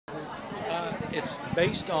It's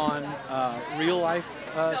based on real life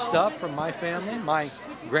stuff from my family. My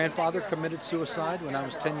grandfather committed suicide when I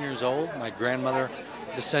was 10 years old. My grandmother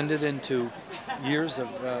descended into years of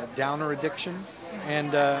downer addiction.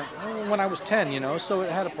 And when I was 10, so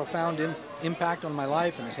it had a profound impact on my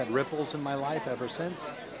life, and it's had ripples in my life ever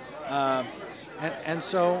since. And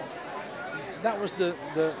so that was the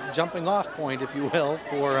jumping off point, if you will,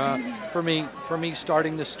 for me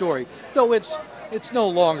starting this story. Though it's no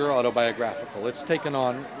longer autobiographical. It's taken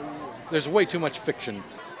on, there's way too much fiction.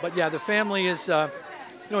 But yeah, the family is,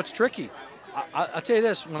 it's tricky. I'll tell you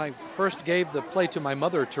this, when I first gave the play to my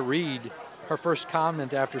mother to read, her first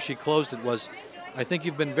comment after she closed it was, "I think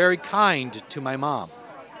you've been very kind to my mom."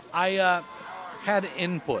 I had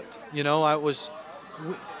input, it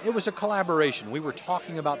was a collaboration. We were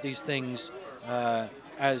talking about these things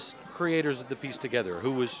as creators of the piece together,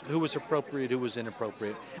 who was appropriate, who was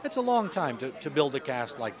inappropriate. It's a long time to build a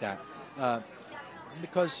cast like that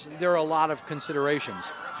because there are a lot of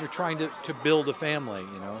considerations. You're trying to build a family,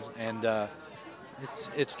 and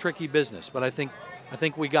it's tricky business, but I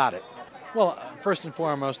think we got it. Well, first and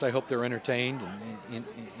foremost, I hope they're entertained and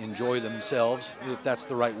enjoy themselves, if that's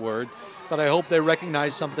the right word. But I hope they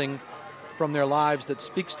recognize something from their lives that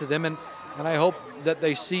speaks to them, and I hope that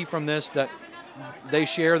they see from this that they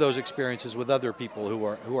share those experiences with other people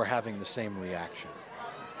who are having the same reaction.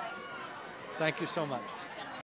 Thank you so much.